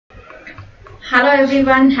Hello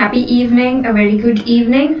everyone, happy evening, a very good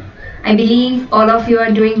evening. I believe all of you are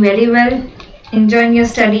doing very well, enjoying your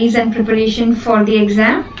studies and preparation for the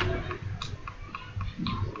exam.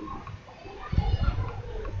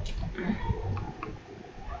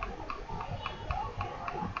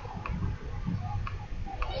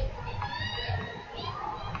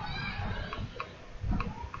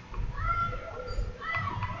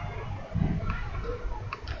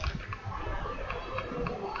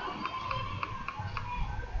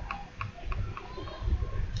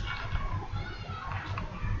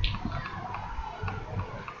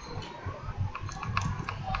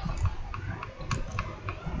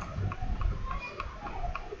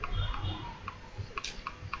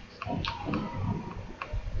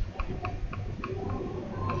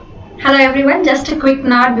 Hello everyone, just a quick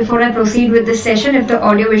nod before I proceed with this session if the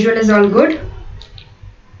audio visual is all good.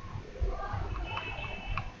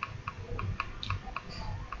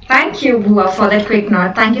 Thank you, Bua, for that quick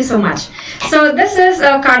nod. Thank you so much. So this is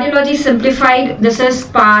Cardiology Simplified. This is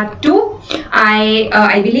part 2.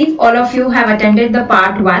 I believe all of you have attended the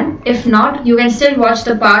part 1. If not, you can still watch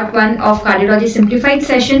the part 1 of Cardiology Simplified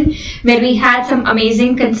session where we had some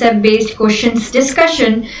amazing concept-based questions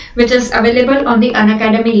discussion, which is available on the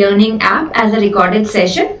Unacademy learning app as a recorded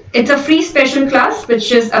session. It's a free special class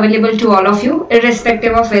which is available to all of you,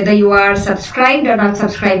 irrespective of whether you are subscribed or not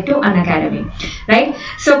subscribed to Unacademy, right?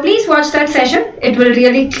 So please watch that session. It will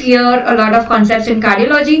really clear a lot of concepts in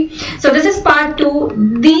cardiology. So this is part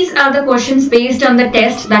 2. These are the questions based on the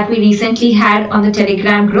test that we recently had on the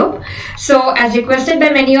Telegram group. So as requested by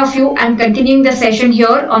many of you, I'm continuing the session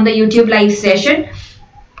here on the YouTube live session.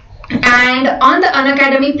 And on the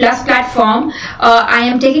Unacademy Plus platform, I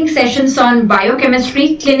am taking sessions on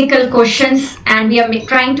biochemistry, clinical questions, and we are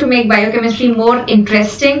trying to make biochemistry more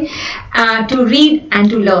interesting to read and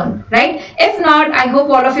to learn, right? If not, I hope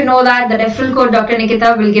all of you know that the referral code Dr.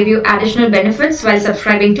 Nikita will give you additional benefits while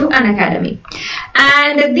subscribing to Unacademy.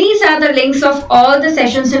 And these are the links of all the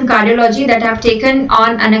sessions in cardiology that I have taken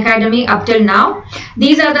on Unacademy up till now.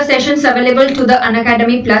 These are the sessions available to the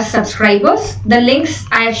Unacademy Plus subscribers. The links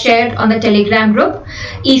I have shared on the Telegram group: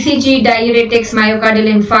 ECG, diuretics, myocardial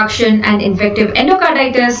infarction, and infective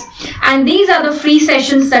endocarditis. And these are the free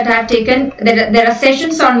sessions that I have taken. There are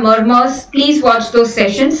sessions on murmurs. Please watch those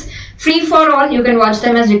sessions. Free for all. You can watch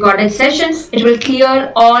them as recorded sessions. It will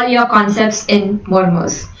clear all your concepts in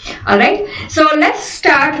murmurs. Alright, so let's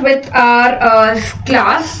start with our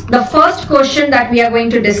class. The first question that we are going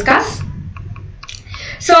to discuss.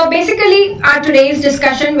 So basically our today's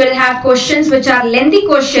discussion will have questions which are lengthy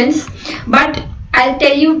questions, but I'll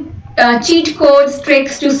tell you cheat codes,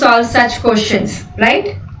 tricks to solve such questions,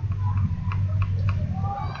 right?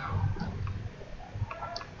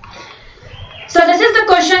 So this is the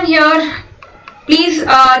question here. Please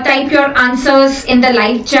type your answers in the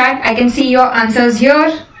live chat. I can see your answers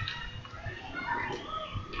here.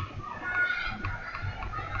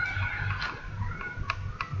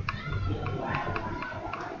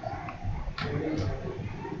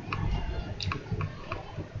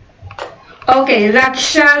 Okay,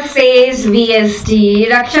 Raksha says VSD.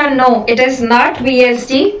 Raksha, no, it is not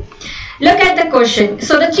VSD. Look at the question.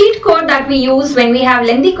 So the cheat code that we use when we have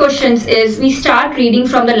lengthy questions is we start reading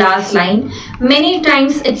from the last line. Many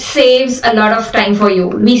times it saves a lot of time for you.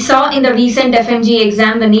 We saw in the recent FMG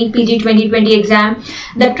exam, the NEET PG 2020 exam,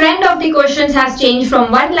 the trend of the questions has changed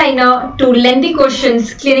from one-liner to lengthy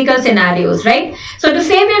questions, clinical scenarios, right? So to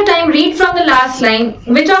save your time, read from the last line.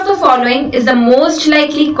 Which of the following is the most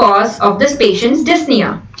likely cause of this patient's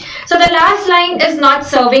dyspnea? So the last line is not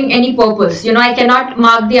serving any purpose. You know, I cannot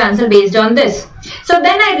mark the answer based on this. So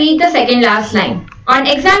then I read the second last line. On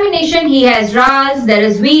examination, he has RAS, there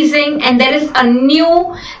is wheezing, and there is a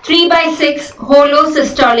new 3/6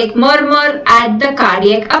 holosystolic murmur at the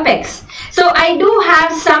cardiac apex. So I do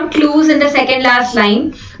have some clues in the second last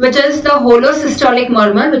line, which is the holosystolic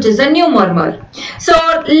murmur, which is a new murmur. So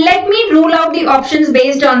let me rule out the options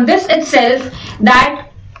based on this itself, that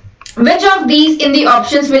which of these in the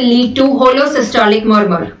options will lead to holosystolic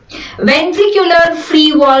murmur? Ventricular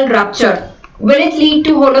free wall rupture. Will it lead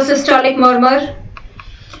to holosystolic murmur?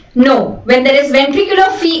 No. When there is ventricular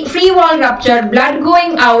free wall rupture, blood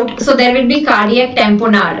going out, so there will be cardiac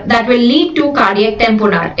tamponade. That will lead to cardiac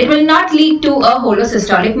tamponade. It will not lead to a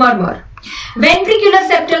holosystolic murmur. Ventricular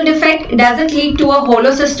septal defect, does it lead to a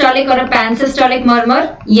holosystolic or a pansystolic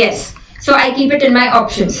murmur? Yes. So I keep it in my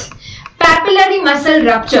options. Papillary muscle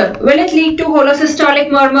rupture, will it lead to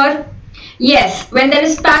holosystolic murmur? Yes, when there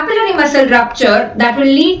is papillary muscle rupture, that will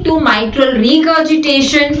lead to mitral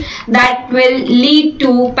regurgitation, that will lead to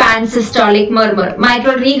pansystolic murmur.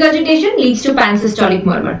 Mitral regurgitation leads to pansystolic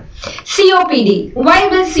murmur. COPD. Why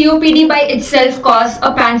will COPD by itself cause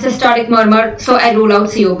a pansystolic murmur? So I rule out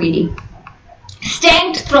COPD.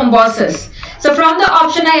 Stent thrombosis. So from the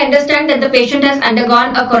option I understand that the patient has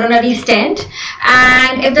undergone a coronary stent,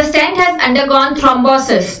 and if the stent has undergone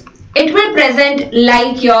thrombosis, it will present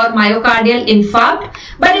like your myocardial infarct,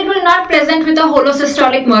 but it will not present with a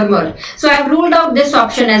holosystolic murmur. So I have ruled out this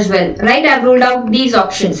option as well, right? I have ruled out these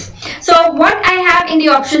options. So what I have in the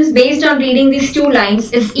options based on reading these two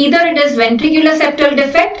lines is either it is ventricular septal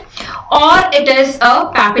defect or it is a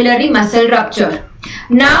papillary muscle rupture.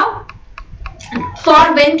 Now, for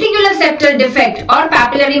ventricular septal defect or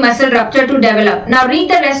papillary muscle rupture to develop. Now read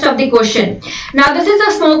the rest of the question. Now this is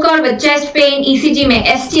a smoker with chest pain, ECG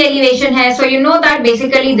में ST elevation है, so you know that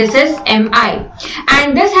basically this is MI,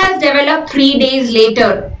 and this has developed 3 days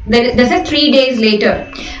later. This is 3 days later.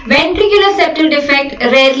 Ventricular septal defect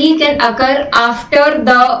rarely can occur after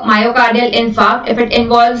the myocardial infarct if it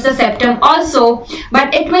involves the septum also,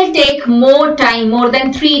 but it will take more time, more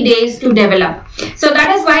than 3 days to develop. So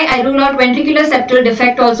that is why I rule out ventricular septal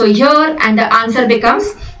defect also here, and the answer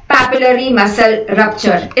becomes papillary muscle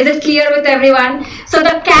rupture. Is it clear with everyone? So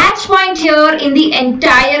the catch point here in the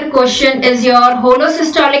entire question is your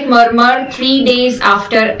holosystolic murmur 3 days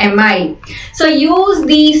after MI. So use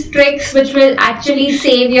these tricks which will actually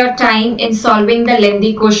save your time in solving the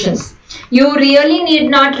lengthy questions. You really need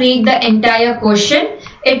not read the entire question.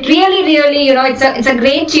 It really, you know, it's a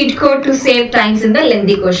great cheat code to save times in the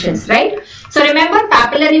lengthy questions, right? So remember,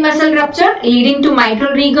 papillary muscle rupture leading to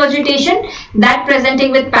mitral regurgitation, that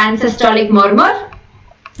presenting with pansystolic murmur,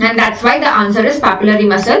 and that's why the answer is papillary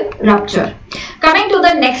muscle rupture. Coming to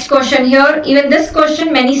the next question here, even this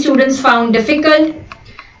question many students found difficult.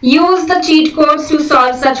 Use the cheat codes to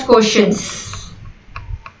solve such questions.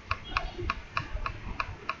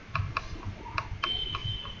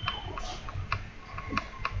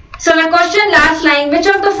 So the question last line, which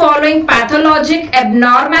of the following pathologic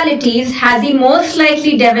abnormalities has he most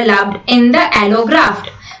likely developed in the allograft?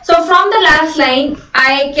 So from the last line,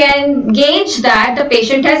 I can gauge that the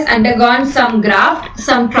patient has undergone some graft,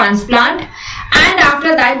 some transplant, and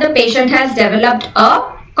after that the patient has developed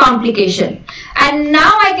a complication. And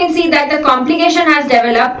now I can see that the complication has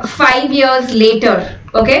developed 5 years later.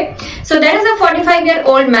 Okay, so there is a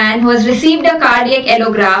 45-year-old man who has received a cardiac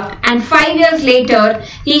allograft, and 5 years later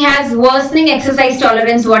he has worsening exercise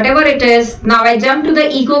tolerance, whatever it is. Now I jump to the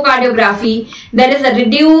echocardiography. There is a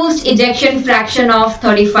reduced ejection fraction of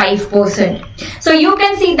 35%. So you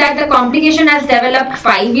can see that the complication has developed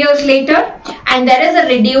 5 years later, and there is a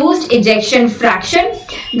reduced ejection fraction.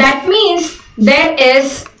 That means there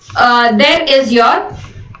is your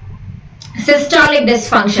systolic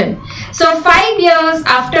dysfunction. So 5 years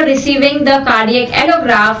after receiving the cardiac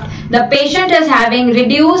allograft, the patient is having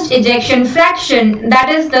reduced ejection fraction, that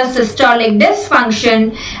is the systolic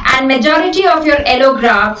dysfunction, and majority of your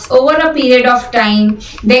allografts over a period of time,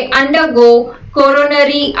 they undergo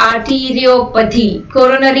coronary arteriopathy.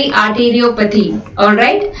 All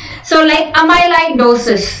right. So like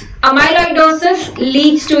amyloidosis. Amyloidosis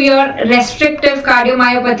leads to your restrictive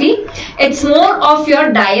cardiomyopathy. It's more of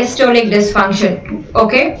your diastolic dysfunction.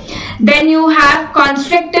 Okay. Then you have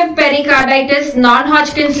constrictive pericarditis,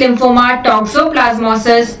 non-Hodgkin's lymphoma,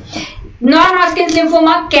 toxoplasmosis. Non-Hodgkin's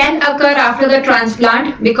lymphoma can occur after the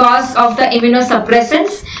transplant because of the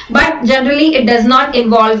immunosuppressants, but generally it does not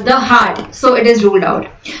involve the heart, so it is ruled out.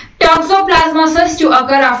 Toxoplasmosis to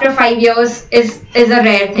occur after 5 years is a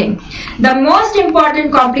rare thing. The most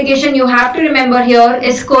important complication you have to remember here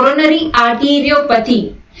is coronary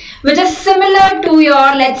arteriopathy, which is similar to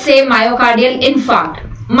your, let's say, myocardial infarct.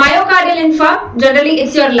 Myocardial infarct, generally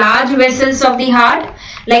it's your large vessels of the heart,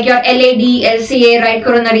 like your LAD, LCA, right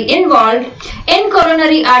coronary involved. In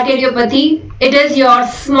coronary arteriopathy, it is your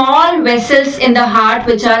small vessels in the heart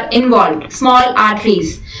which are involved, small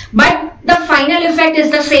arteries. But the final effect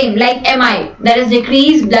is the same, like MI, there is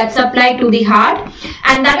decreased blood supply to the heart,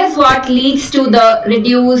 and that is what leads to the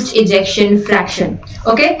reduced ejection fraction.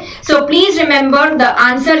 Okay, so please remember the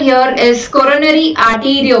answer here is coronary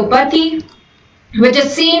arteriopathy, which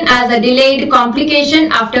is seen as a delayed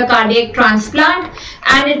complication after cardiac transplant,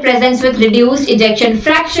 and it presents with reduced ejection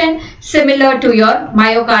fraction similar to your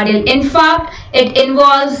myocardial infarct. It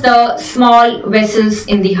involves the small vessels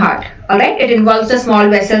in the heart. Alright, it involves the small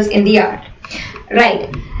vessels in the heart.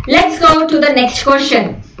 Right, let's go to the next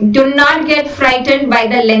question. Do not get frightened by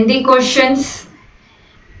the lengthy questions.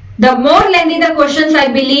 The more lengthy the questions, I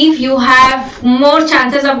believe you have more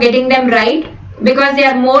chances of getting them right because they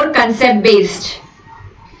are more concept based.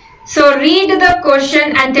 So read the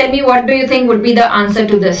question and tell me what do you think would be the answer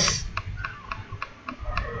to this.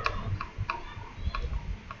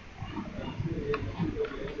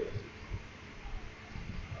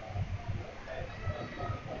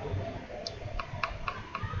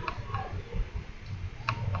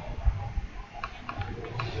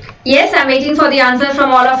 Yes, I'm waiting for the answer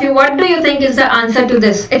from all of you. What do you think is the answer to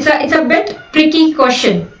this? It's a bit tricky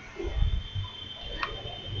question.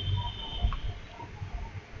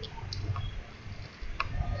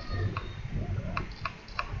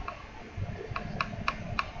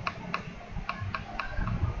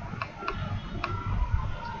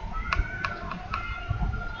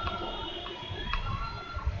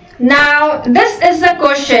 Now, this is the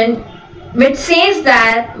question which says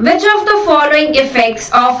that which of the following effects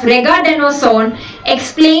of regadenoson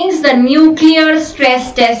explains the nuclear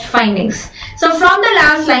stress test findings. So from the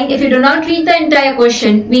last line, if you do not read the entire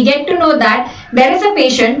question, we get to know that there is a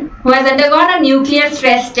patient who has undergone a nuclear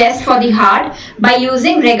stress test for the heart by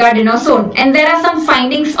using regadenoson, and there are some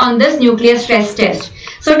findings on this nuclear stress test.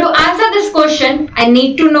 So to answer this question, I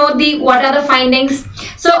need to know what are the findings.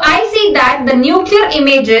 So I see that the nuclear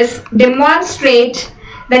images demonstrate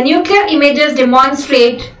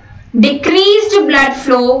decreased blood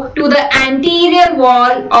flow to the anterior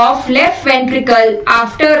wall of left ventricle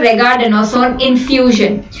after regadenoson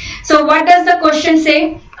infusion. So what does the question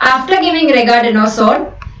say? After giving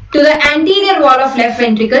regadenoson to the anterior wall of left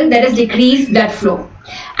ventricle, there is decreased blood flow.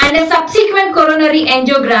 And a subsequent coronary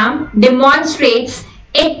angiogram demonstrates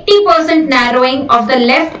 80% narrowing of the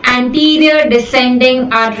left anterior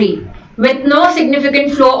descending artery with no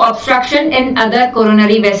significant flow obstruction in other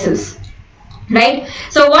coronary vessels. Right?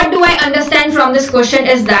 So what do I understand from this question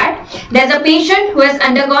is that there's a patient who has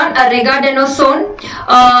undergone a regadenoson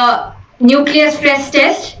nuclear stress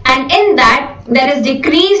test, and in that there is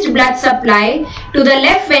decreased blood supply to the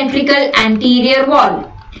left ventricle anterior wall.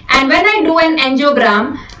 And when I do an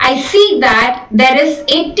angiogram, I see that there is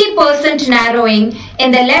 80% narrowing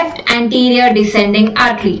in the left anterior descending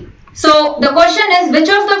artery. So the question is, which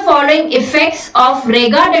of the following effects of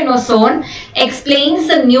regadenoson explains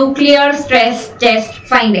the nuclear stress test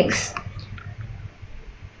findings?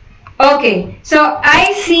 Okay, so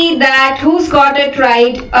I see that who's got it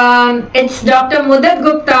right? It's Dr. Mudit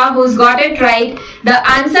Gupta who's got it right. The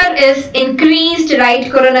answer is increased right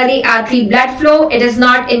coronary artery blood flow. It is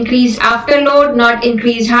not increased afterload, not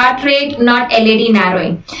increased heart rate, not LAD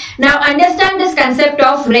narrowing. Now understand this concept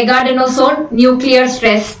of regadenoson nuclear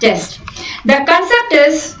stress test. The concept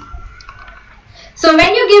is, so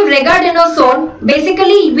when you give regadenoson,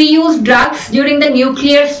 basically we use drugs during the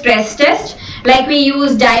nuclear stress test. Like we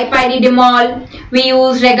use dipyridamole, we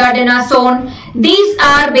use regadenoson. These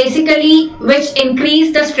are basically which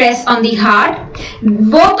increase the stress on the heart.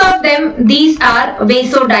 Both of them, these are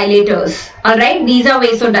vasodilators. Alright, these are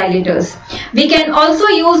vasodilators. We can also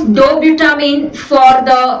use dobutamine for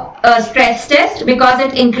the stress test because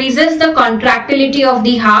it increases the contractility of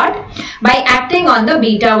the heart by acting on the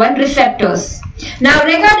beta-1 receptors. Now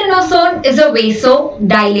regadenoson is a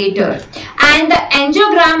vasodilator and the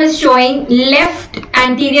angiogram is showing left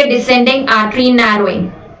anterior descending artery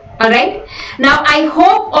narrowing. Alright. Now I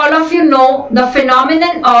hope all of you know the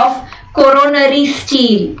phenomenon of coronary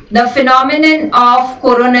steal. The phenomenon of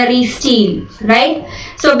coronary steal. Right.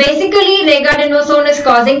 So basically regadenoson is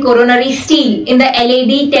causing coronary steal in the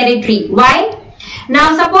LAD territory. Why?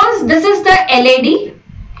 Now suppose this is the LAD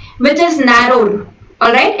which is narrowed.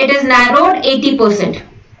 Alright, it is narrowed 80%.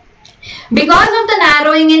 Because of the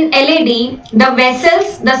narrowing in LAD, the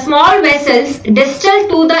vessels, the small vessels distal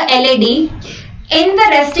to the LAD, in the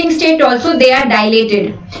resting state also they are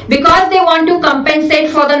dilated because they want to compensate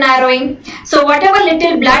for the narrowing. So whatever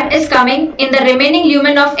little blood is coming in the remaining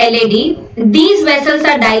lumen of LAD, these vessels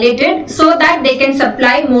are dilated so that they can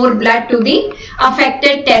supply more blood to the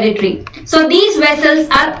affected territory. So these vessels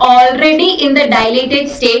are already in the dilated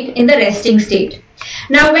state, in the resting state.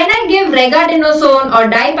 Now when I give regadenoson or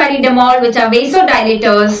dipyridamole, which are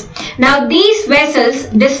vasodilators, now these vessels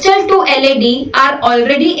distal to LAD are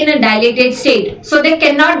already in a dilated state, so they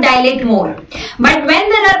cannot dilate more. But when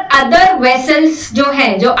there are other vessels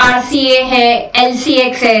जो RCA है,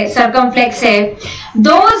 LCX है, circumflex है,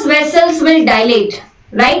 those vessels will dilate,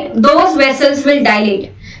 right? Those vessels will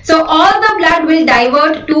dilate. So all the blood will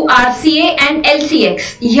divert to RCA and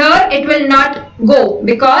LCX. Here it will not go,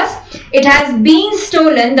 because it has been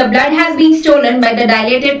stolen, the blood has been stolen by the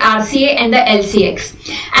dilated RCA and the LCX.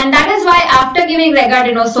 And that is why after giving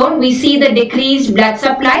regadenoson, we see the decreased blood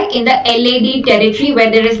supply in the LAD territory where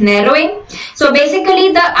there is narrowing. So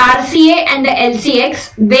basically the RCA and the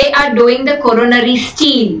LCX, they are doing the coronary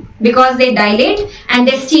steal because they dilate and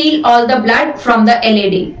they steal all the blood from the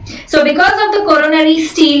LAD. So because of the coronary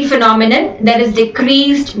steal phenomenon, there is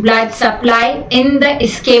decreased blood supply in the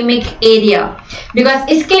ischemic area, because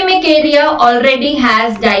ischemic area already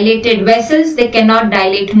has dilated vessels, they cannot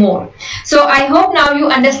dilate more. So I hope now you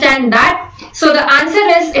understand that. So the answer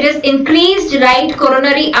is, it is increased right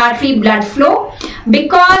coronary artery blood flow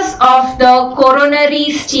because of the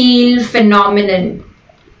coronary steal phenomenon.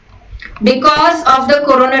 Because of the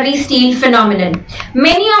coronary steal phenomenon.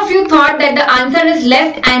 Many of you thought that the answer is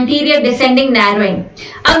left anterior descending narrowing.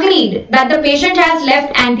 Agreed that the patient has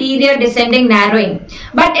left anterior descending narrowing,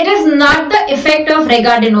 but it is not the effect of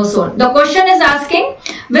regadenoson. The question is asking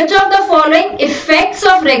which of the following effects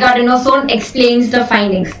of regadenoson explains the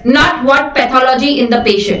findings, not what pathology in the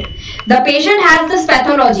patient. The patient has this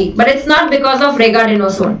pathology, but it's not because of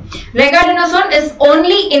regadenoson. Regadenoson is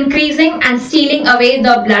only increasing and stealing away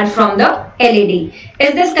the blood from the LAD.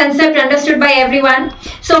 Is this concept understood by everyone?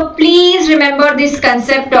 So please remember this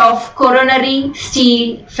concept of coronary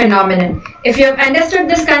steal phenomenon. If you have understood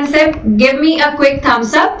this concept, give me a quick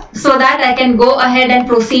thumbs up so that I can go ahead and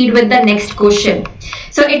proceed with the next question.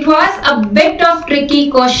 So it was a bit of tricky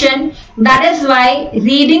question. That is why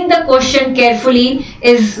reading the question carefully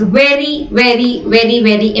is very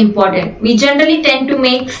important. We generally tend to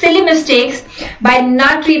make silly mistakes by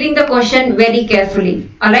not reading the question very carefully.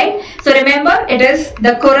 Alright. So remember, it is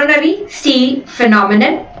the coronary steal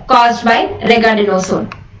phenomenon caused by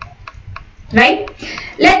regadenoson. Right.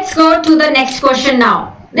 Let's go to the next question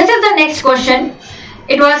now. This is the next question.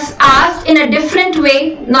 It was asked in a different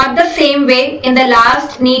way, not the same way in the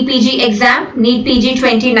last NEET PG exam, NEET PG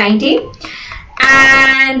 2019.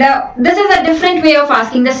 And this is a different way of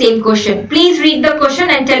asking the same question. Please read the question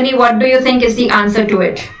and tell me what do you think is the answer to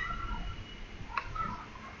it.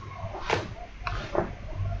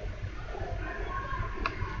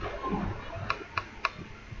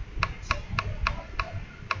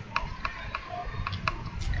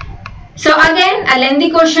 So again, a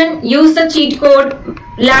lengthy question. Use the cheat code.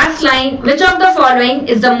 Last line, which of the following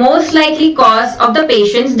is the most likely cause of the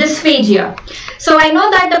patient's dysphagia? So I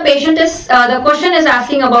know that the patient is, the question is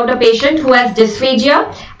asking about a patient who has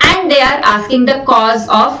dysphagia, and they are asking the cause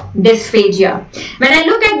of dysphagia. When I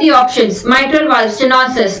look at the options, mitral valve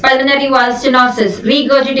stenosis, pulmonary valve stenosis,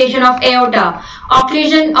 regurgitation of aorta,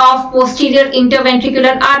 occlusion of posterior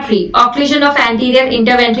interventricular artery, occlusion of anterior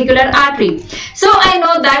interventricular artery. So I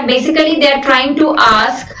know that basically they are trying to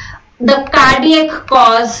ask the cardiac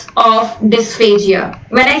cause of dysphagia.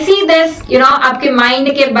 When I see this, you know, आपके mind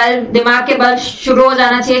के bulb, दिमाग के bulb शुरू हो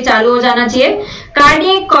जाना चाहिए, चालू हो जाना चाहिए.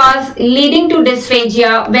 Cardiac cause leading to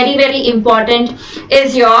dysphagia, very important,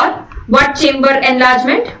 is your what chamber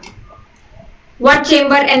enlargement? What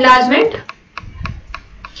chamber enlargement?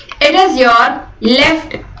 It is your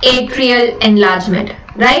left atrial enlargement.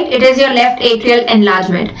 Right? It is your left atrial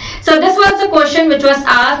enlargement. So this was the question which was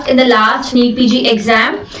asked in the last NEET PG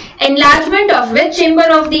exam. Enlargement of which chamber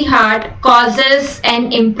of the heart causes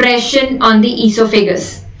an impression on the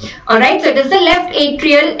esophagus? Alright, so it is the left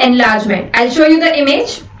atrial enlargement. I'll show you the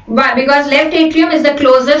image. Why? Because left atrium is the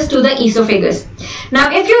closest to the esophagus.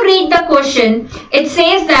 Now if you read the question, it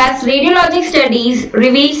says that radiologic studies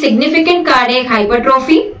reveal significant cardiac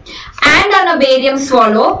hypertrophy, and on a barium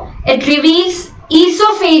swallow, it reveals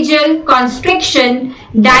esophageal constriction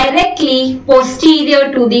directly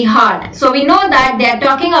posterior to the heart. So we know that they are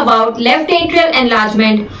talking about left atrial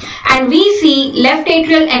enlargement, and we see left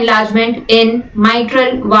atrial enlargement in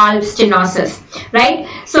mitral valve stenosis, right?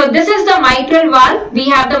 So this is the mitral valve. We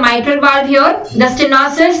have the mitral valve here. The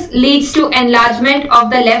stenosis leads to enlargement of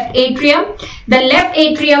the left atrium. The left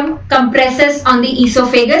atrium compresses on the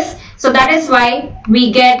esophagus. So that is why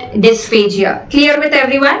we get dysphagia. Clear with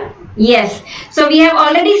everyone? Yes. So we have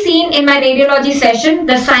already seen in my radiology session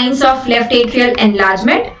the signs of left atrial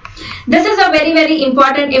enlargement. This is a very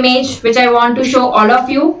important image which I want to show all of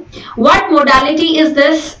you. What modality is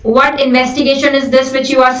this? What investigation is this which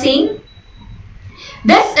you are seeing?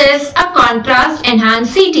 This is a contrast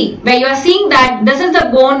enhanced CT where you are seeing that this is the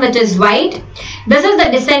bone which is white, this is the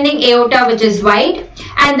descending aorta which is white,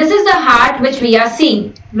 and this is the heart which we are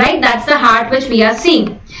seeing, right? That's the heart which we are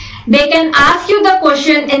seeing. They can ask you the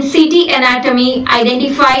question in CT anatomy,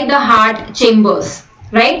 identify the heart chambers.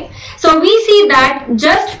 right? So we see that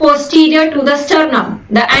just posterior to the sternum,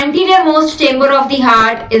 the anterior most chamber of the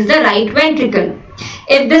heart is the right ventricle.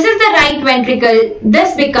 If this is the right ventricle,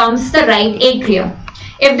 this becomes the right atrium.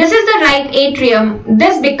 If this is the right atrium,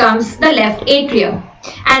 this becomes the left atrium.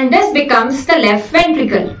 And this becomes the left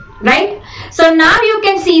ventricle, right? So now you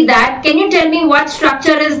can see that. Can you tell me what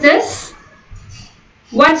structure is this?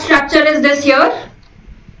 What structure is this here?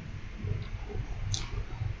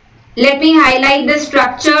 Let me highlight this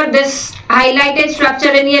structure, this highlighted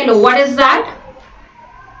structure in yellow. What is that?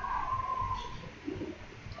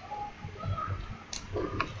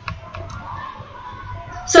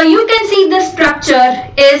 So you can see this structure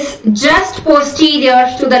is just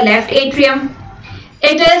posterior to the left atrium.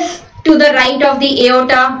 It is to the right of the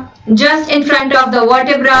aorta, just in front of the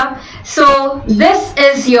vertebra. So this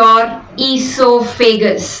is your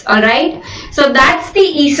esophagus, alright. So that's the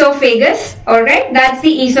esophagus, alright. That's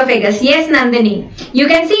the esophagus. Yes, Nandini. You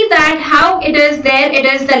can see that how it is there. It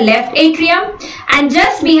is the left atrium, and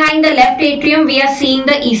just behind the left atrium we are seeing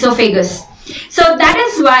the esophagus. So that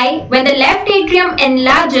is why when the left atrium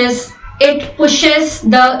enlarges, it pushes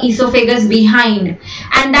the esophagus behind,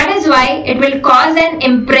 and that is why it will cause an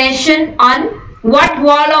impression on what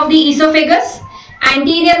wall of the esophagus?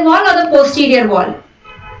 Anterior wall or the posterior wall?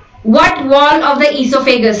 What wall of the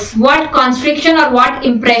esophagus? What constriction or what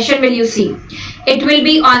impression will you see? It will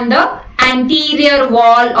be on the anterior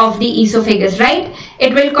wall of the esophagus, right?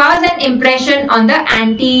 It will cause an impression on the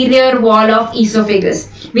anterior wall of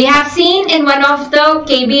esophagus. We have seen in one of the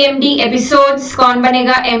KBMD episodes, Kaun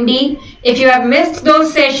Banega MD. If you have missed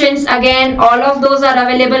those sessions, again, all of those are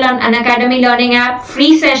available on Unacademy Learning app,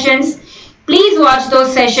 free sessions. Please watch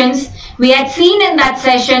those sessions. We had seen in that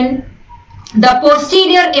session the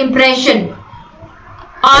posterior impression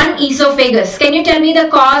on esophagus. Can you tell me the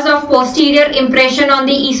cause of posterior impression on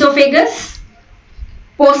the esophagus?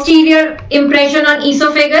 Posterior impression on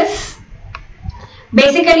esophagus.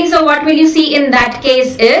 Basically, so what will you see in that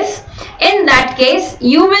case is, in that case,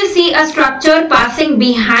 you will see a structure passing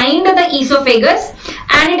behind the esophagus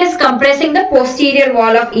and it is compressing the posterior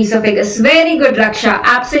wall of esophagus. Very good, Raksha.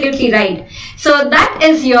 Absolutely right. So that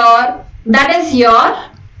is your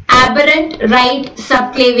aberrant right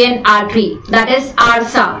subclavian artery. That is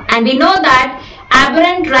ARSA. And we know that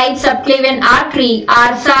aberrant right subclavian artery,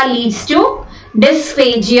 ARSA, leads to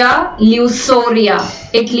dysphagia lusoria.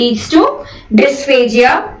 It leads to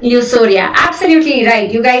dysphagia lusoria. Absolutely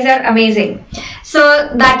right. You guys are amazing. So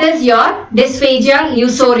that is your dysphagia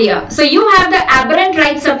lusoria. So you have the aberrant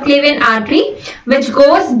right subclavian artery which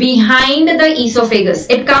goes behind the esophagus.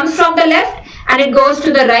 It comes from the left and it goes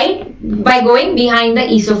to the right by going behind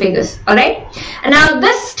the esophagus. Alright. Now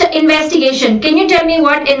this investigation, can you tell me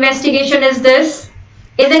what investigation is this?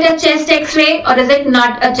 Is it a chest x-ray or is it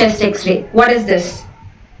not a chest x-ray? What is this?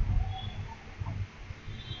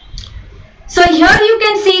 So here you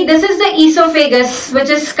can see this is the esophagus which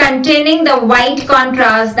is containing the white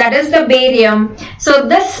contrast, that is the barium. So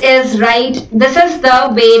this is right, this is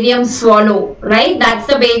the barium swallow, right? That's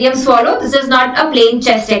the barium swallow. This is not a plain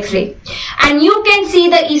chest x-ray. And you can see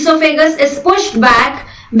the esophagus is pushed back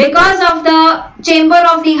because of the chamber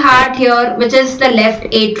of the heart here, which is the left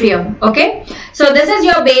atrium. Okay. So this is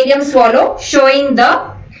your barium swallow showing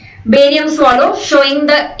the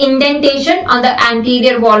indentation on the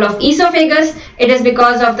anterior wall of esophagus. It is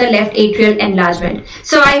because of the left atrial enlargement.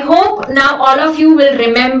 So I hope now all of you will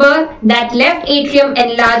remember that left atrium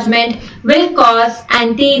enlargement will cause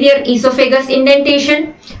anterior esophagus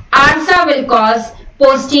indentation. ARSA will cause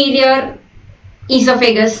posterior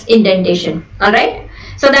esophagus indentation. Alright.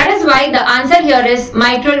 So that is why the answer here is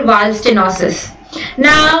mitral valve stenosis.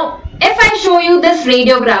 Now, if I show you this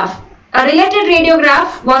radiograph, a related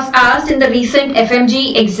radiograph was asked in the recent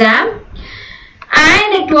FMG exam,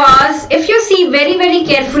 and it was, if you see very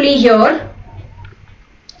carefully here,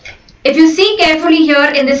 if you see carefully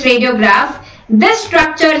here in this radiograph, this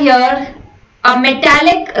structure here, a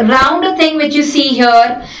metallic round thing which you see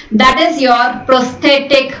here, that is your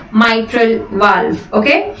prosthetic mitral valve.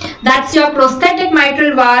 Okay, that's your prosthetic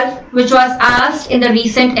mitral valve which was asked in the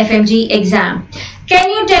recent FMG exam. Can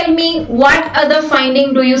you tell me what other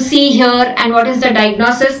finding do you see here and what is the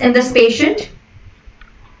diagnosis in this patient?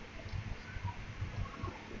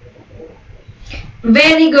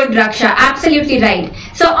 Very good, Raksha. Absolutely right.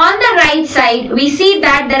 So on the right side, we see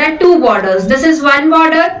that there are two borders. This is one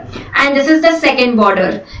border and this is the second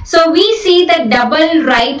border. So we see the double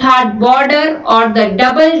right heart border or the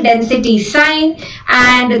double density sign,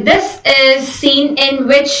 and this is seen in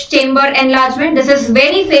which chamber enlargement? This is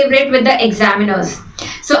very favorite with the examiners.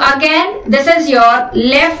 So So again, this is your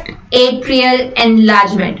left atrial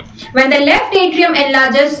enlargement. When the left atrium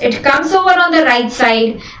enlarges, it comes over on the right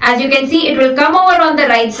side. As you can see, it will come over on the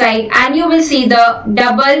right side and you will see the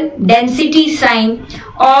double density sign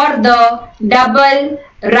or the double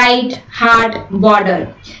right heart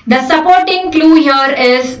border. The supporting clue here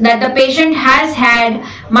is that the patient has had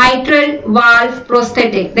mitral valve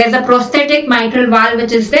prosthetic. There's a prosthetic mitral valve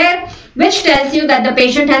which is there, which tells you that the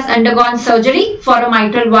patient has undergone surgery for a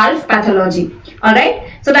mitral valve pathology.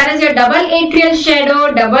 Alright, so that is your double atrial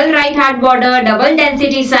shadow, double right heart border, double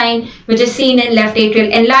density sign, which is seen in left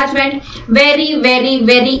atrial enlargement. Very, very,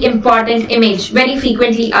 very important image, very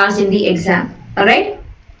frequently asked in the exam. Alright,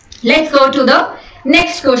 let's go to the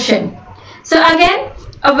next question. So again,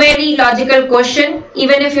 a very logical question.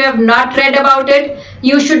 Even if you have not read about it,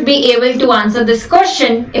 you should be able to answer this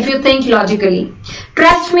question if you think logically.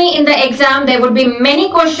 Trust me, in the exam there would be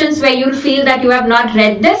many questions where you'll feel that you have not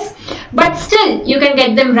read this, but still you can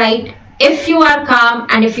get them right if you are calm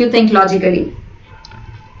and if you think logically.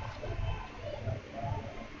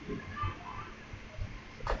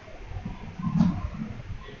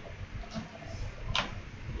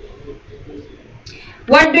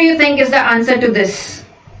 What do you think is the answer to this?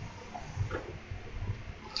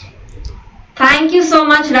 Thank you so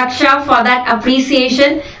much, Raksha, for that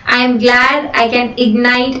appreciation. I am glad I can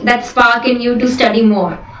ignite that spark in you to study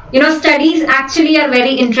more. You know, studies actually are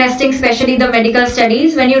very interesting, especially the medical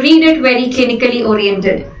studies, when you read it very clinically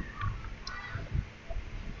oriented.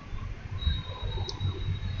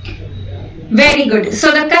 Very good.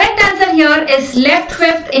 So the correct answer here is left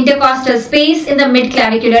fifth intercostal space in the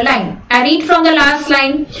mid-clavicular line. I read from the last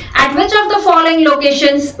line. At which of the following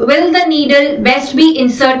locations will the needle best be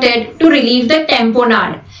inserted to relieve the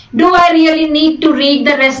tamponade? Do I really need to read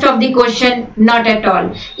the rest of the question? Not at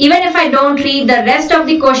all. Even if I don't read the rest of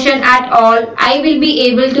the question at all, I will be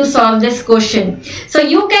able to solve this question. So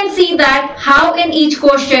you can see that how in each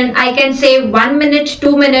question I can save 1 minute,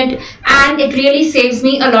 2 minutes, and it really saves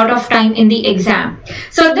me a lot of time in the exam.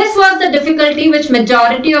 So this was the difficulty which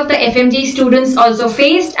majority of the FMG students also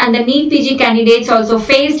faced and the NEET PG candidates also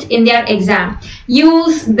faced in their exam.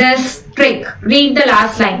 Use this trick. Read the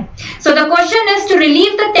last line. So the question is to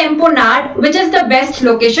relieve the tamponade, which is the best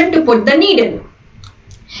location to put the needle.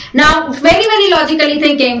 Now, very, very logically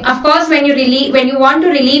thinking, of course, when you want to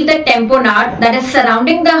relieve the tamponade that is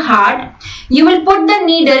surrounding the heart, you will put the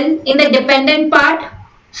needle in the dependent part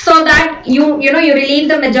so that you relieve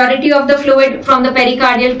the majority of the fluid from the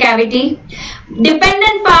pericardial cavity.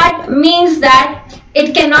 Dependent part means that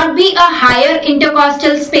it cannot be a higher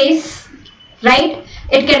intercostal space, right?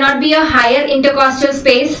 It cannot be a higher intercostal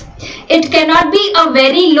space. It cannot be a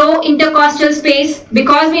very low intercostal space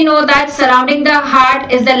because we know that surrounding the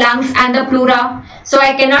heart is the lungs and the pleura. So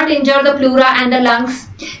I cannot injure the pleura and the lungs.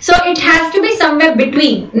 So it has to be somewhere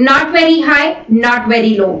between, not very high, not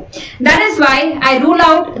very low. That is why I rule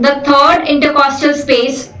out the third intercostal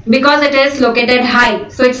space because it is located high.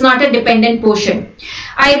 So it's not a dependent portion.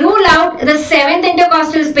 I rule out the seventh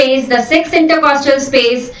intercostal space, the sixth intercostal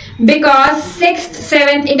space, because 6th,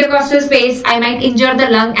 7th intercostal space I might injure the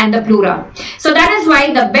lung and the pleura. So that is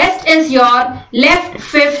why the best is your left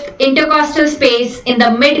 5th intercostal space in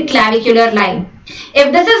the mid-clavicular line.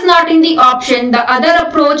 If this is not in the option, the other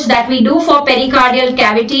approach that we do for pericardial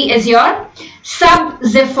cavity is your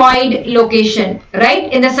subxiphoid location,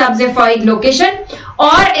 right? In the subxiphoid location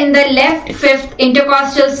or in the left 5th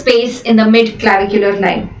intercostal space in the mid-clavicular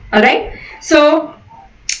line. Alright? So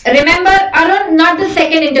remember, Arun, not the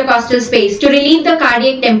second intercostal space to relieve the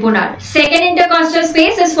cardiac tamponade. Second intercostal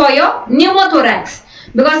space is for your pneumothorax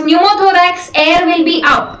because pneumothorax air will be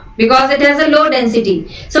up because it has a low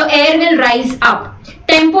density. So air will rise up.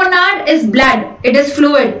 Tamponade is blood, it is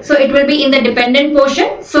fluid, so it will be in the dependent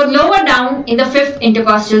portion. So lower down in the 5th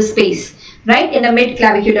intercostal space, right, in the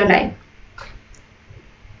mid-clavicular line.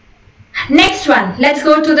 Next one, let's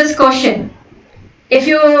go to this question. If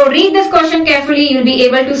you read this question carefully, you'll be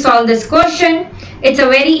able to solve this question. It's a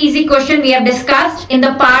very easy question we have discussed in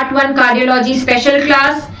the part 1 cardiology special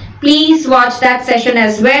class. Please watch that session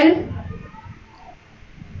as well.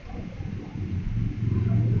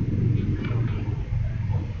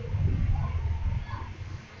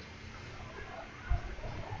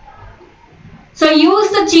 So use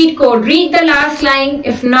the cheat code, read the last line.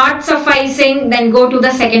 If not sufficing, then go to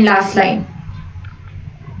the second last line.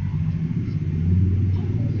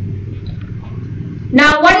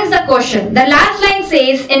 Now, what is the question? The last line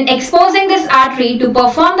says, in exposing this artery to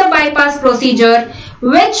perform the bypass procedure,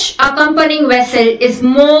 which accompanying vessel is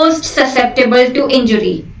most susceptible to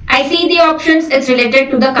injury? I see the options, it's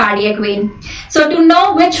related to the cardiac vein. So to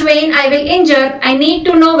know which vein I will injure, I need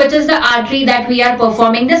to know which is the artery that we are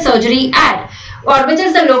performing the surgery at, or which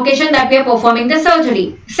is the location that we are performing the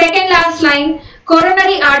surgery. Second last line,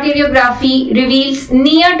 coronary arteriography reveals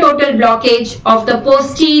near total blockage of the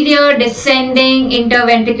posterior descending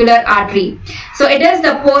interventricular artery. So it is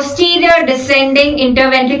the posterior descending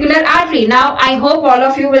interventricular artery. Now I hope all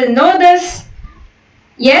of you will know this.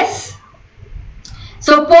 Yes.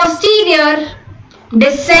 So posterior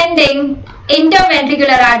descending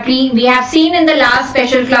interventricular artery, we have seen in the last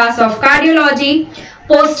special class of cardiology.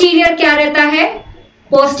 Posterior क्या रहता है?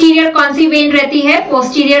 Posterior कौन सी vein रहती है?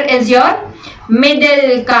 Posterior is your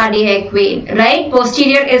middle cardiac vein, right?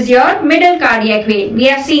 Posterior is your middle cardiac vein. We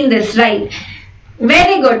have seen this, right?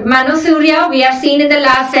 Very good. Manosurya, we have seen in the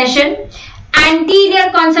last session.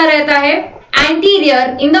 Anterior कौन सा रहता है?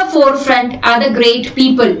 Anterior, in the forefront are the great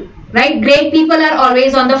people, right? Great people are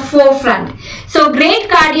always on the forefront. So great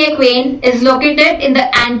cardiac vein is located in the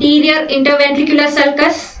anterior interventricular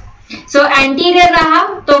sulcus. So anterior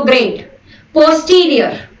raha to great.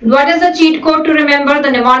 Posterior, what is the cheat code to remember,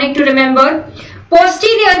 the mnemonic to remember?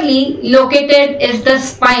 Posteriorly located is the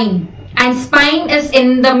spine, and spine is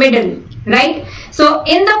in the middle, right? So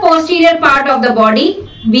in the posterior part of the body,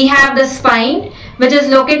 we have the spine, which is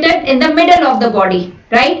located in the middle of the body,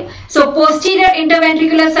 right? So posterior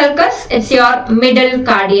interventricular sulcus, it's your middle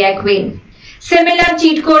cardiac vein. Similar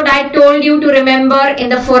cheat code I told you to remember in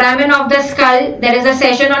the foramen of the skull. There is a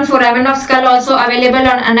session on foramen of skull also available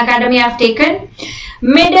on Unacademy I have taken.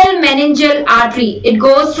 Middle meningeal artery, it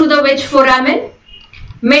goes through the which foramen?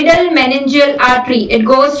 Middle meningeal artery, it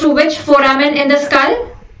goes through which foramen in the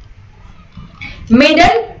skull?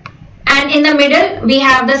 Middle, and in the middle we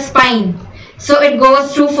have the spine. So it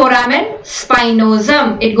goes through foramen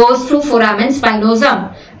spinosum. It goes through foramen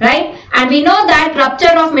spinosum, right? And we know that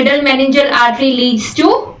rupture of middle meningeal artery leads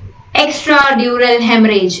to extradural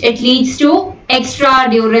hemorrhage. It leads to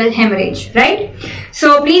extradural hemorrhage, right?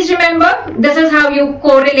 So please remember, this is how you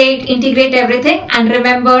correlate, integrate everything and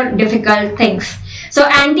remember difficult things. So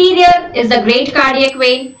anterior is the great cardiac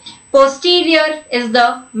vein. Posterior is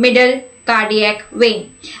the middle cardiac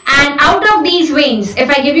vein. And out of these veins, if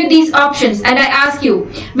I give you these options and I ask you,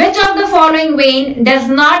 which of the following vein does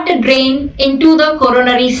not drain into the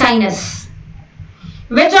coronary sinus?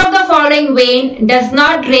 Which of the following vein does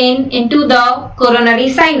not drain into the coronary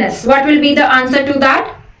sinus? What will be the answer to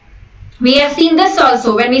that? We have seen this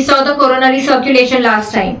also when we saw the coronary circulation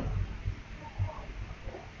last time.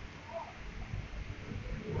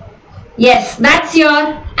 Yes, that's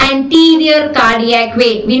your anterior cardiac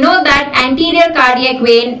vein. We know that anterior cardiac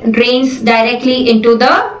vein drains directly into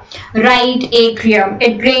the right atrium.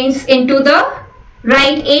 It drains into the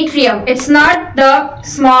right atrium. It's not the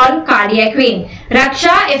small cardiac vein.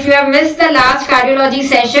 Raksha, if you have missed the last cardiology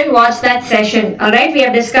session, watch that session. Alright, we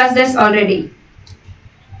have discussed this already.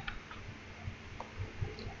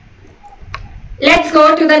 Let's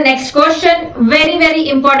go to the next question. Very, very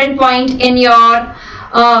important point in your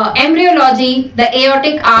embryology, the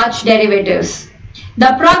aortic arch derivatives. The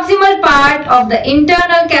proximal part of the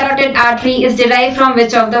internal carotid artery is derived from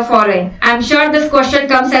which of the following? I am sure this question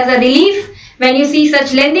comes as a relief. When you see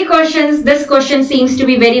such lengthy questions, this question seems to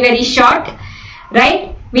be very, very short,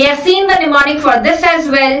 right? We have seen the mnemonic for this as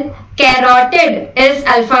well. Carotid is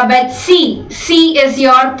alphabet C. C is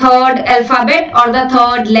your third alphabet or the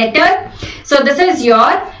third letter. So this is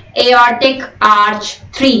your aortic arch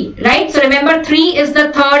 3, right? So remember 3 is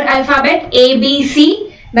the third alphabet, A, B,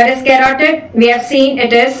 C, that is carotid. We have seen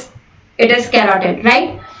it is carotid,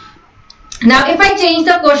 right? Now if I change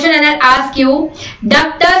the question and I ask you,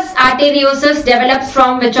 ductus arteriosus develops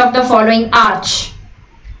from which of the following arch?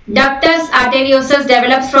 Ductus arteriosus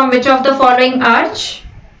develops from which of the following arch?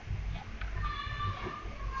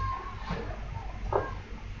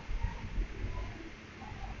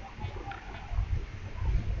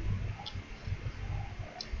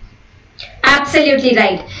 Absolutely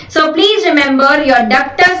right. So please remember your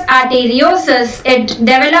ductus arteriosus, it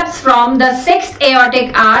develops from the 6th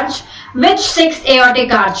aortic arch. Which 6th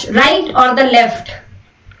aortic arch? Right or the left?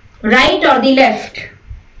 Right or the left?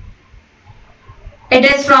 It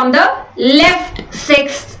is from the left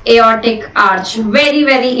 6th aortic arch. Very,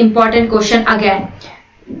 very important question again.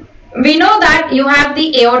 We know that you have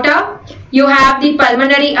the aorta, you have the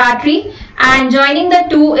pulmonary artery, and joining the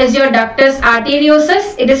two is your ductus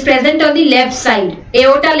arteriosus. It is present on the left side.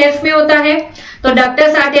 Aorta left में होता है, तो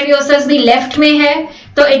ductus arteriosus भी left में है,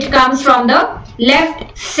 तो it comes from the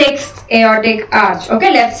left 6th aortic arch.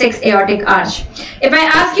 Okay, left 6th aortic arch. If I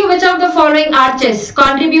ask you which of the following arches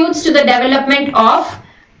contributes to the development of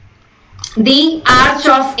the arch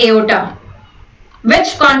of aorta,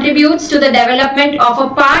 which contributes to the development of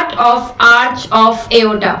a part of arch of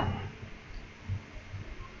aorta.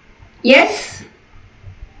 Yes?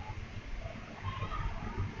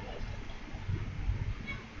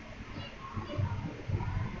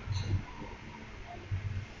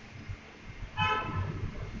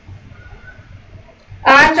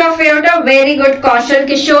 Arch of aorta, very good Kaushal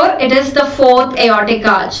Kishore. It is the fourth aortic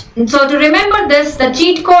arch. So to remember this, the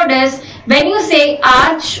cheat code is when you say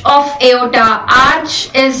arch of aorta,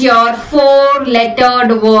 arch is your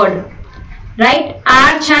 4-lettered word. Right?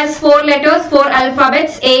 Arch has 4 letters, 4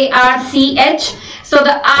 alphabets, A, R, C, H. So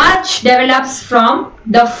the arch develops from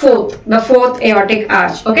the fourth aortic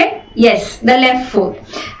arch. Okay? Yes, the left fourth.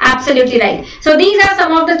 Absolutely right. So these are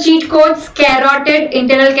some of the cheat codes. Carotid,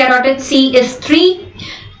 internal carotid C is 3.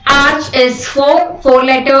 Arch is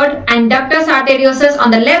 4-lettered, and ductus arteriosus on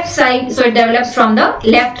the left side. So it develops from the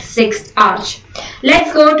left 6th arch.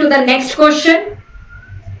 Let's go to the next question.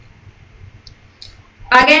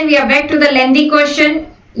 Again, we are back to the lengthy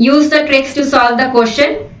question. Use the tricks to solve the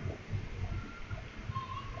question.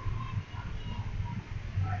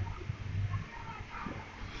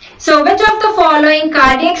 So, which of the following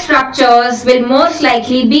cardiac structures will most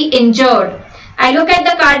likely be injured? I look at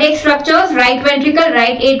the cardiac structures: right ventricle,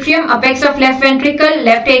 right atrium, apex of left ventricle,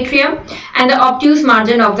 left atrium, and the obtuse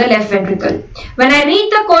margin of the left ventricle. When I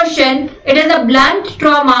read the question, it is a blunt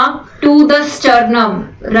trauma to the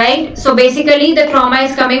sternum, right? So basically the trauma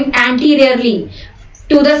is coming anteriorly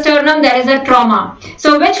to the sternum. There is a trauma.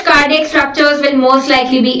 So which cardiac structures will most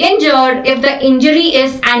likely be injured if the injury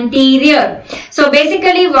is anterior? So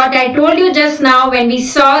basically what I told you just now when we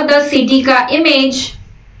saw the CT image,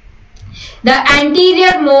 the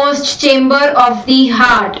anterior most chamber of the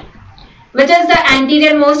heart. Which is the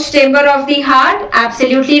anterior most chamber of the heart?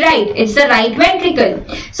 Absolutely right. It's the right ventricle.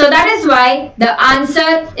 So that is why the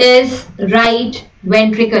answer is right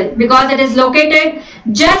ventricle, because it is located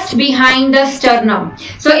just behind the sternum.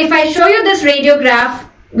 So if I show you this radiograph,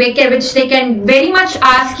 which they can very much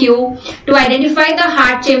ask you to identify the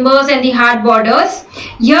heart chambers and the heart borders,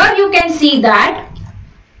 here you can see that.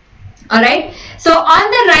 Alright. So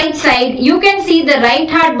on the right side, you can see the right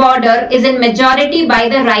heart border is in majority by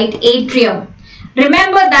the right atrium.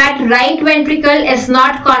 Remember that right ventricle is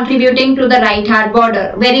not contributing to the right heart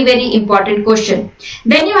border. Very, very important question.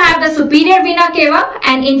 Then you have the superior vena cava,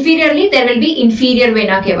 and inferiorly there will be inferior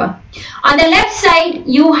vena cava. On the left side,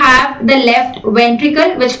 you have the left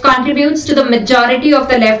ventricle, which contributes to the majority of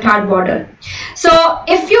the left heart border. So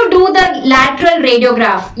if you do the lateral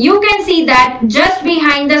radiograph, you can see that just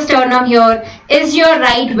behind the sternum here is your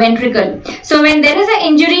right ventricle. So when there is an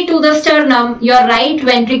injury to the sternum, your right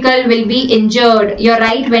ventricle will be injured. Your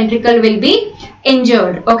right ventricle will be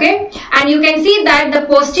injured. Okay, and you can see that the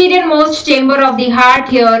posterior most chamber of the heart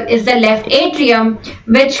here is the left atrium,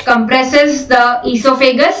 which compresses the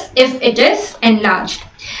esophagus if it is enlarged.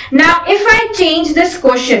 Now if I change this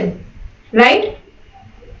question, right,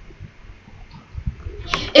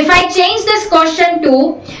 if I change this question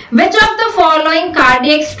to which of the following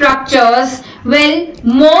cardiac structures will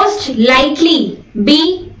most likely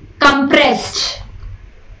be compressed,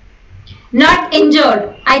 not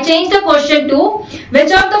injured. I change the question to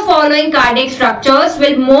which of the following cardiac structures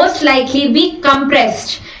will most likely be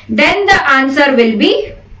compressed. Then the answer will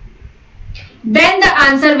be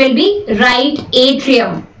right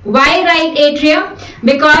atrium. Why right atrium?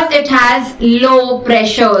 Because it has low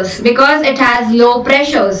pressures.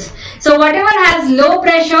 So whatever has low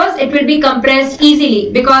pressures, it will be compressed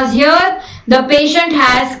easily, because here the patient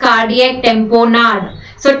has cardiac tamponade.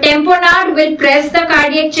 So tamponade will press the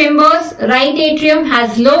cardiac chambers. Right atrium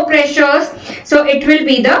has low pressures, so it will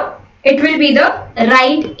be the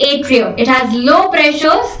right atrium. It has low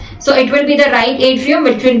pressures, so it will be the right atrium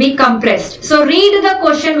which will be compressed. So read the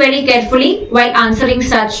question very carefully while answering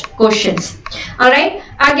such questions. Alright,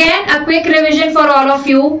 again a quick revision for all of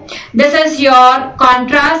you. This is your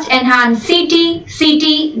contrast enhanced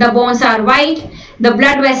CT. The bones are white, the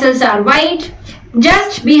blood vessels are white.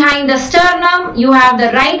 Just behind the sternum you have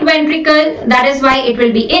the right ventricle, that is why it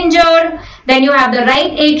will be injured. Then you have the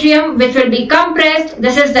right atrium which will be compressed.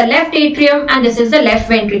 This is the left atrium and this is the left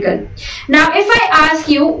ventricle. Now if I ask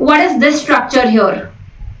you, what is this structure here?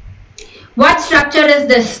 What structure is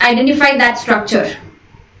this? Identify that structure.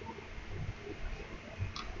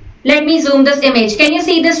 Let me zoom this image. Can you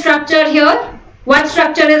see this structure here? What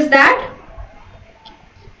structure is that?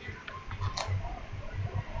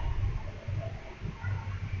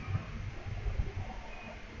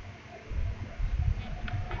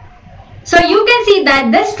 So you can see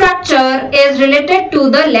that this structure is related to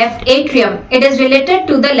the left atrium. It is related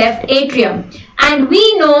to the left atrium. And we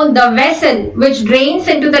know the vessel which drains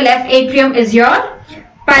into the left atrium is your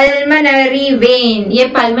pulmonary when. ये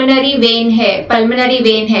pulmonary when है, pulmonary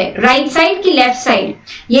when है. Right side की left side?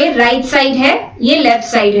 ये right side है, ये left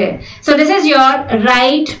side है. So this is your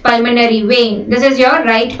right pulmonary when. This is your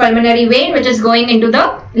right pulmonary when which is going into the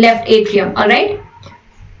left atrium. Alright.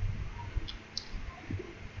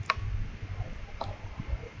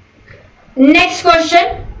 Next question.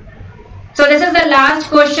 So this is the last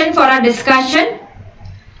question for our discussion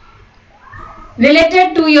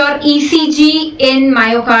related to your ECG in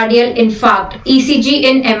myocardial infarct, ECG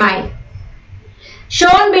in MI.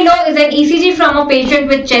 Shown below is an ECG from a patient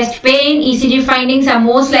with chest pain. ECG findings are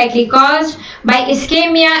most likely caused by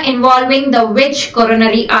ischemia involving the which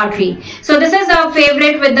coronary artery? So this is our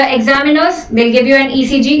favorite with the examiners. They'll give you an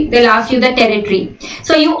ECG. They'll ask you the territory.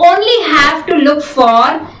 So you only have to look for,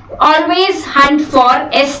 always hunt for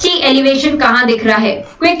ST elevation. कहाँ दिख रहा है?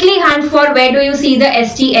 Quickly hunt for where do you see the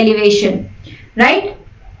ST elevation, right?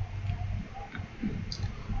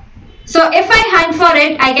 So if I hunt for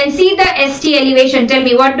it, I can see the ST elevation. Tell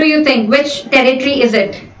me, what do you think? Which territory is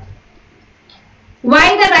it? Why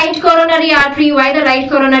the right coronary artery? Why the right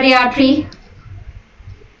coronary artery?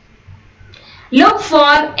 Look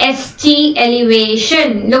for ST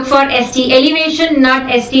elevation. Look for ST elevation,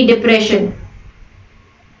 not ST depression.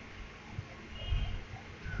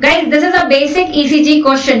 Guys, this is a basic ECG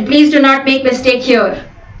question. Please do not make mistake here.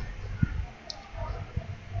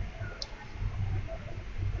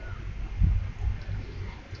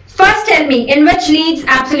 First tell me, in which leads?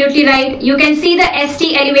 Absolutely right. You can see the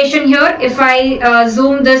ST elevation here. If I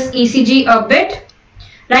zoom this ECG a bit,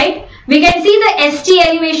 right? We can see the ST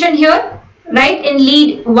elevation here, right? In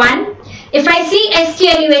lead 1. If I see ST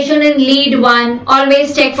elevation in lead 1,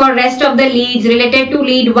 always check for rest of the leads related to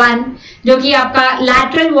lead 1, जो कि आपका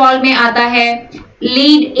lateral wall में आता है,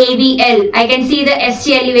 lead AVL. I can see the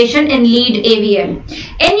ST elevation in lead AVL.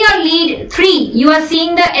 In your lead 3, you are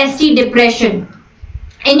seeing the ST depression.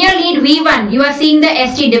 In your lead V1, you are seeing the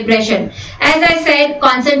ST depression. As I said,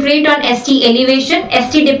 concentrate on ST elevation.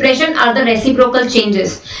 ST depression are the reciprocal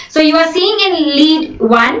changes. So you are seeing in lead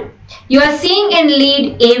 1, you are seeing in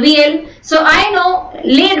lead AVL. So I know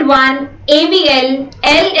lead 1, AVL,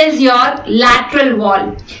 L is your lateral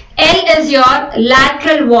wall. L is your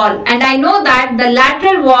lateral wall, and I know that the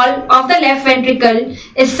lateral wall of the left ventricle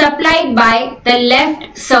is supplied by the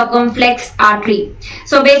left circumflex artery.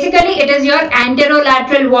 So basically it is your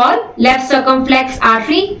anterolateral wall, left circumflex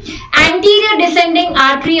artery. Anterior descending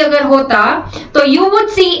artery अगर होता तो you would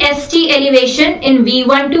see ST elevation in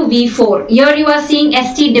V1 to V4. Here you are seeing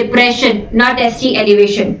ST depression, not ST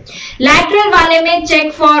elevation. Lateral वाले में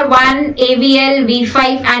check for 1, AVL,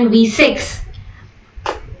 V5 and V6.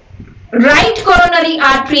 Right coronary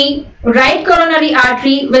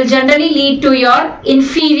artery will generally lead to your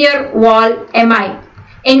inferior wall MI,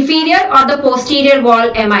 inferior or the posterior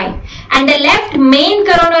wall MI, and the left main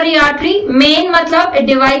coronary artery, main matlab it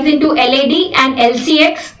divides into LAD and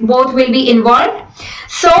LCX, both will be involved.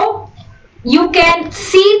 So you can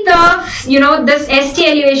see the this ST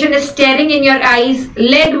elevation is staring in your eyes.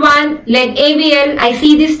 Lead 1, lead AVL, I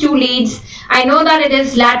see these two leads. I know that it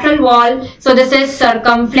is lateral wall, so this is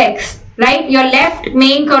circumflex. Right, your left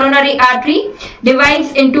main coronary artery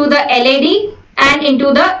divides into the LAD and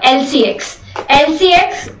into the LCX.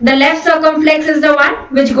 LCX, the left circumflex is the one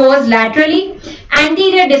which goes laterally.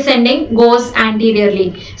 Anterior descending goes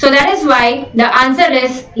anteriorly. So that is why the answer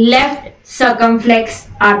is left circumflex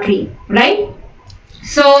artery. Right.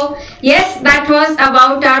 So yes, that was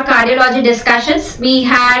about our cardiology discussions. We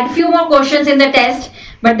had few more questions in the test,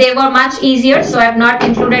 but they were much easier, so I have not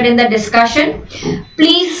included in the discussion.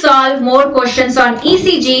 Please solve more questions on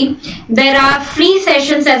ECG. There are free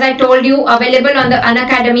sessions, as I told you, available on the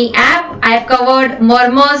Unacademy app. I have covered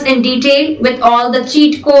murmurs in detail with all the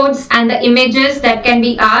cheat codes and the images that can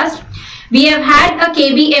be asked. We have had a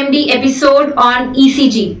KBMD episode on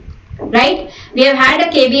ECG, right? We have had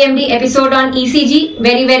a KBMD episode on ECG,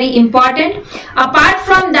 very, very important. Apart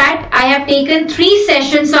from that, I have taken 3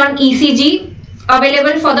 sessions on ECG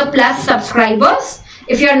available for the Plus subscribers.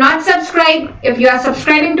 If you are not subscribed, if you are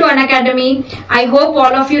subscribing to Unacademy, I hope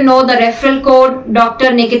all of you know the referral code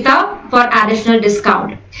Dr. Nikita for additional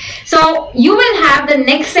discount. So you will have the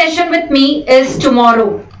next session with me is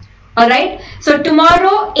tomorrow. Alright. So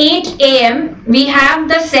tomorrow 8 AM we have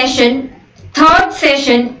the session, third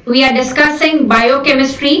session. We are discussing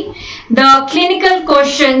biochemistry, the clinical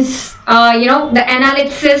questions, the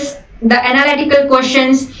analysis, the analytical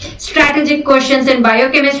questions, strategic questions in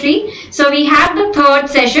biochemistry. So we have the third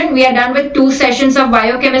session. We are done with 2 sessions of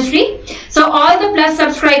biochemistry. So all the Plus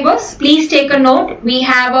subscribers, please take a note. We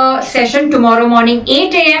have a session tomorrow morning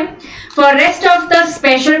 8 a.m. For rest of the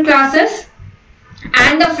special classes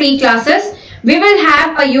and the free classes, we will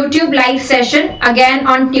have a YouTube live session again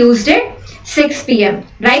on Tuesday 6 p.m.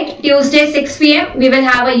 right? Tuesday 6 p.m. we will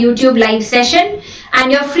have a YouTube live session,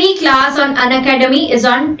 and your free class on Unacademy is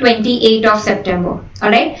on 28th of September.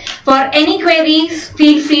 Alright. For any queries,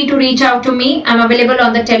 feel free to reach out to me. I'm available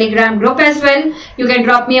on the Telegram group as well. You can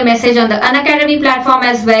drop me a message on the Unacademy platform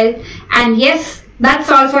as well. And yes, that's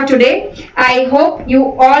all for today. I hope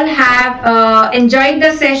you all have enjoyed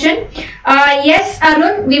the session. Yes,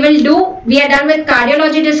 Arun, we are done with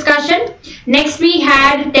cardiology discussion. Next we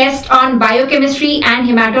had test on biochemistry and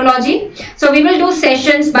hematology. So we will do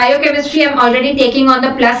sessions. Biochemistry I'm already taking on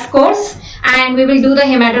the Plus course, and we will do the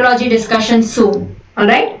hematology discussion soon.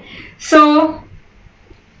 Alright. So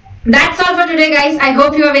that's all for today, guys. I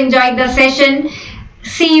hope you have enjoyed the session.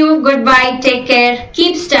 See you. Goodbye. Take care.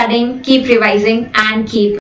 Keep studying, keep revising, and keep